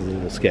just sounds a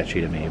little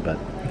sketchy to me, but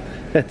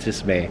that's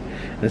just me.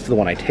 And this is the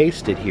one I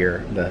tasted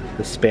here, the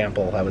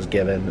Spample I was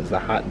given. It was the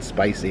hot and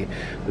spicy,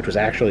 which was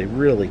actually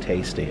really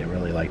tasty. I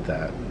really like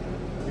that.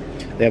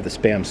 They have the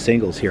Spam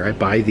singles here. I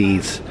buy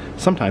these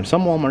sometimes.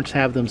 Some Walmarts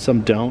have them,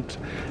 some don't.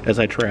 As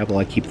I travel,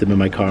 I keep them in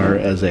my car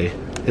as a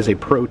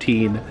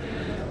protein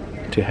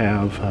to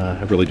have.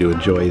 I really do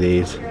enjoy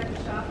these.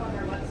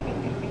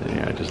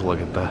 Yeah, just look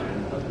at the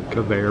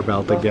conveyor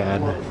belt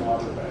again,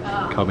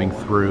 coming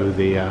through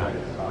the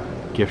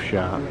gift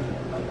shop.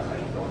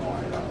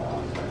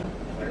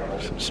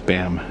 Some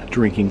Spam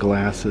drinking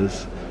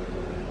glasses.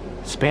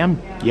 Spam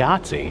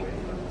Yahtzee.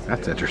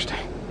 That's interesting.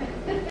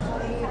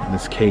 In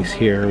this case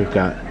here, we've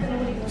got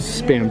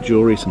Spam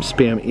jewelry, some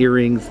Spam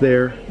earrings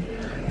there.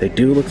 They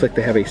do look like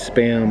they have a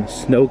Spam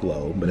snow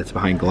globe, but it's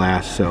behind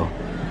glass, so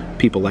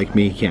people like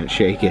me can't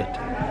shake it.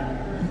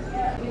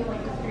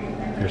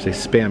 There's a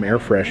Spam air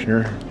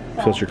freshener.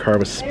 Fills your car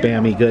with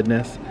spammy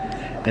goodness.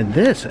 And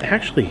this,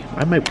 actually,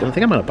 I think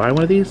I'm gonna buy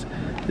one of these.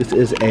 This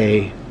is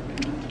a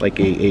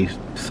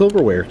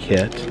silverware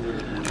kit.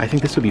 I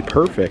think this would be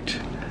perfect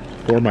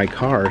for my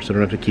car, so I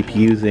don't have to keep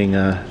using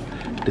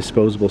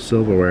disposable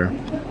silverware.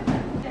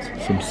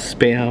 Some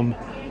Spam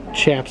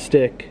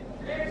chapstick.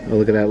 Oh,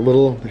 look at that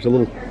there's a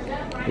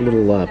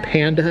little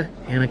panda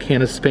and a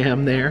can of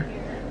Spam there.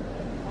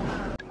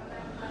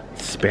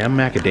 Spam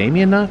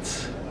macadamia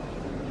nuts?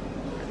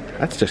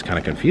 That's just kind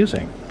of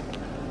confusing.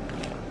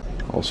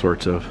 All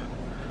sorts of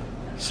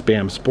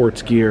Spam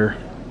sports gear,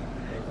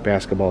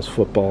 basketballs,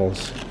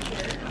 footballs,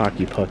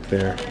 hockey puck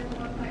there.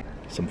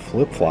 Some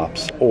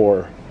flip-flops,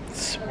 or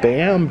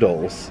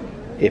spamdles,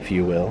 if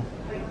you will.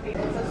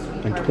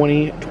 And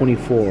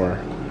 2024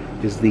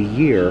 is the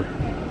year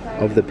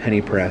of the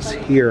penny press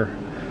here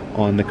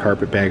on the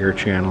Carpetbagger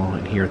channel,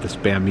 and here at the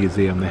Spam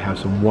Museum they have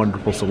some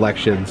wonderful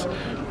selections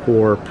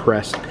for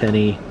pressed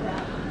penny.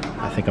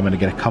 I think I'm going to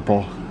get a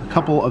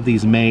couple of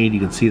these made.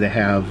 You can see they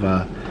have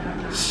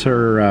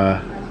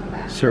Sir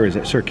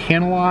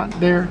Canalot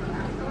there.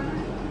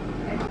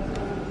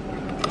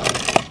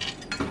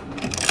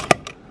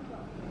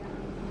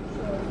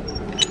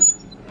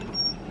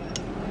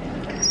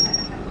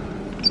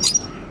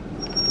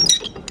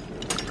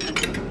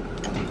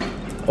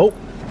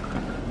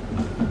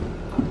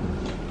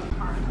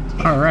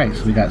 right,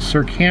 so we got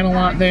Sir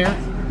Canalot there.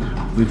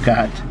 We've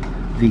got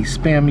the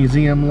Spam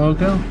Museum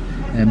logo.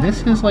 And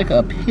this is like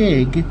a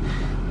pig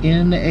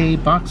in a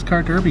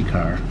boxcar derby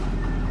car.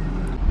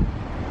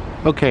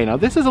 Okay, now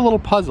this is a little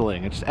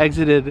puzzling. I just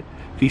exited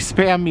the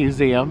Spam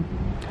Museum.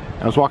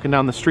 I was walking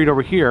down the street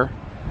over here,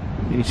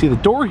 and you see the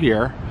door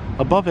here.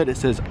 Above it, it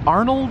says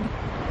Arnold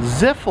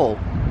Ziffel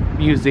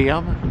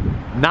Museum,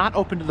 not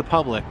open to the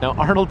public. Now,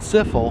 Arnold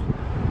Ziffel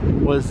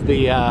was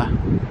the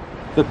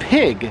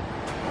pig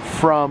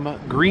from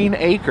Green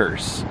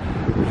Acres,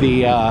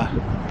 the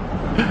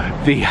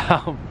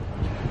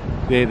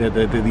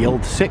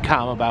old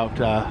sitcom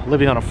about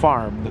living on a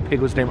farm. The pig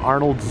was named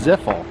Arnold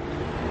Ziffel,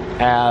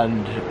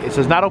 and it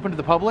says not open to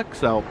the public,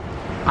 so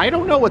I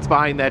don't know what's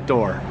behind that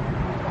door.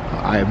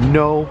 I have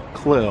no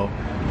clue.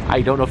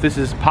 I don't know if this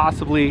is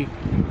possibly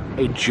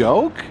a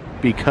joke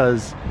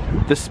because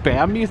the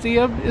Spam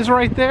Museum is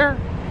right there.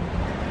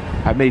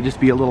 I may just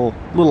be a little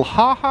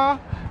haha,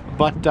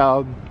 but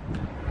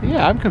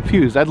yeah, I'm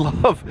confused. I'd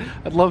love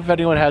if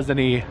anyone has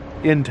any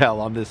intel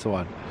on this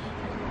one.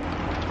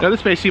 Now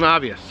this may seem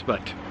obvious,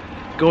 but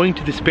going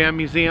to the Spam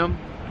Museum,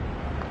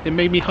 it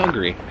made me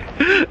hungry.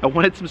 I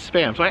wanted some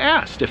Spam, so I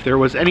asked if there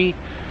was any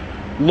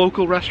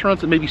local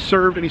restaurants that maybe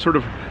served any sort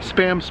of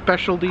Spam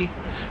specialty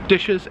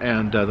dishes,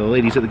 and the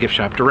ladies at the gift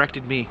shop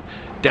directed me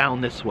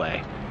down this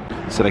way.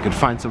 Said I could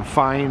find some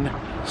fine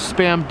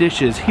Spam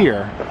dishes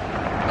here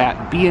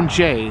at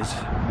B&J's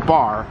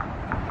Bar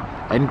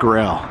and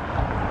Grill.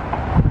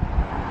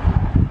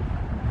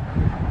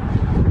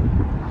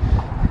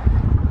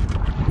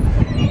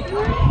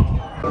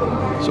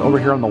 So over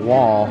here on the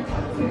wall,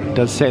 it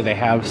does say they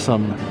have a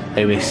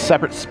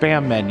separate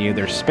Spam menu.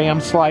 There's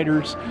Spam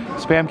sliders,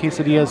 Spam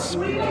quesadillas,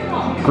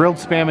 grilled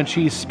Spam and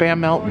cheese, Spam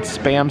melt, and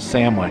Spam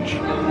sandwich.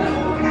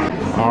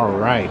 All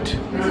right,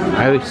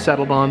 I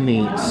settled on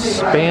the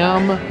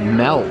Spam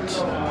melt.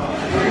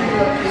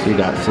 So you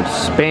got some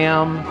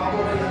Spam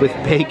with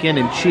bacon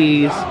and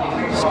cheese,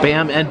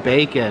 Spam and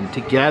bacon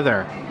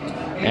together.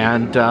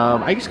 And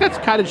I just got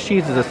cottage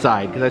cheese as a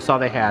side because I saw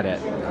they had it.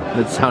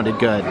 It sounded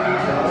good.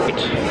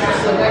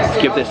 Let's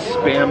give this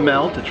Spam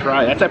melt a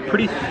try. That's a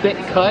pretty thick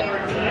cut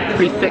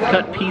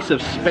piece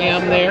of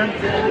Spam there.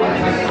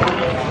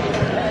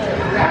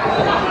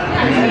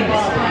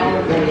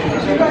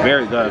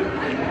 Very good.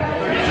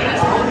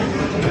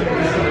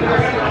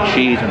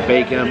 Cheese and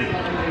bacon.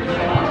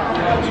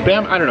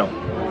 Spam, I don't know.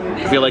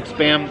 I feel like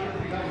Spam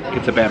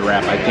gets a bad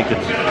rap. I think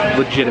it's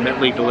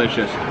legitimately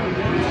delicious.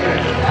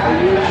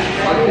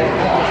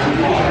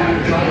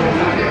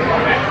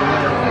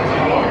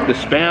 The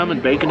Spam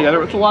and bacon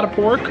together, it's a lot of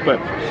pork, but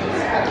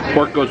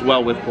pork goes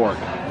well with pork.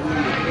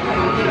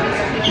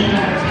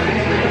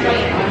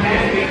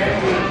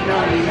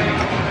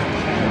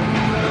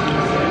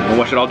 We'll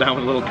wash it all down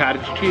with a little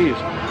cottage cheese.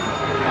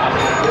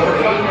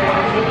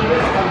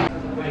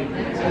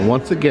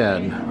 Once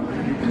again,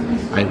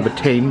 I've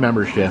obtained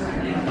membership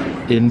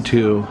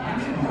into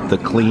the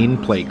Clean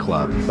Plate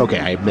Club. Okay,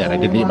 I admit I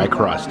didn't eat my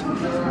crust,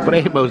 but I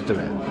ate most of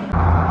it.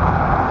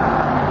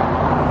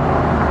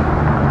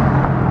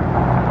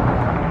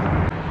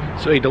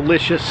 So a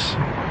delicious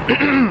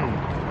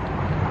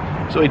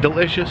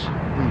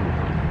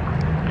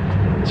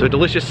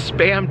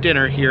Spam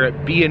dinner here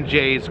at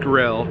B&J's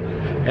Grill,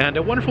 and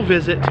a wonderful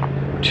visit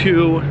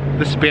to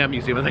the Spam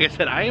Museum. And like I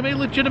said, I am a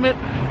legitimate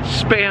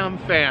Spam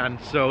fan,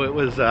 so it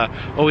was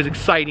always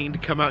exciting to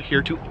come out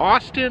here to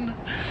Austin,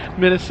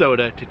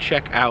 Minnesota to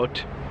check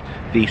out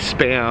the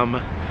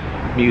Spam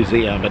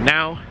Museum. But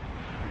now,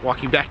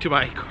 walking back to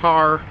my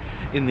car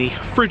in the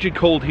frigid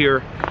cold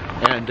here,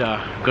 and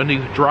going to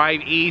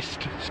drive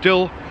east,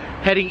 still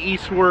heading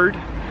eastward,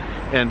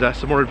 and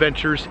some more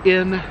adventures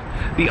in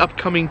the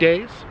upcoming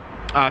days.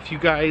 If you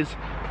guys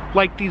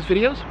like these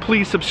videos,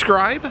 please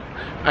subscribe.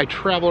 I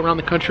travel around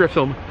the country. I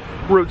film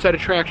roadside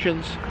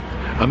attractions,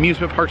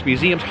 amusement parks,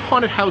 museums,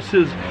 haunted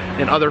houses,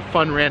 and other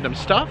fun random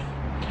stuff.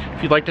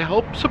 If you'd like to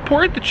help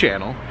support the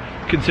channel,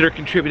 consider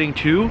contributing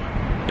to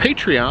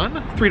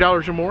Patreon,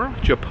 $3 or more.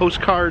 Get you a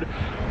postcard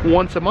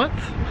once a month.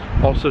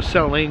 Also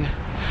selling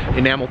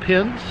enamel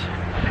pins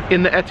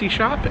in the Etsy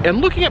shop, and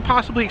looking at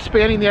possibly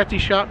expanding the Etsy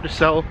shop to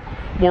sell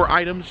more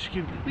items.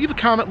 You can leave a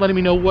comment letting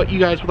me know what you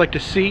guys would like to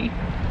see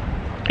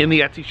in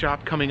the Etsy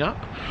shop coming up.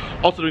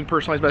 Also doing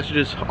personalized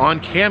messages on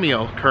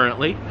Cameo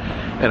currently.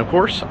 And of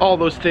course, all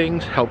those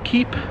things help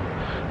keep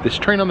this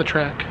train on the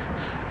track,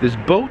 this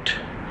boat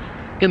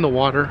in the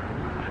water,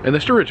 and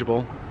this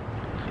dirigible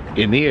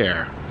in the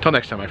air. Till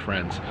next time, my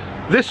friends,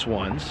 this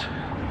one's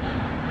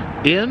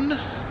in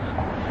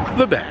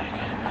the bag.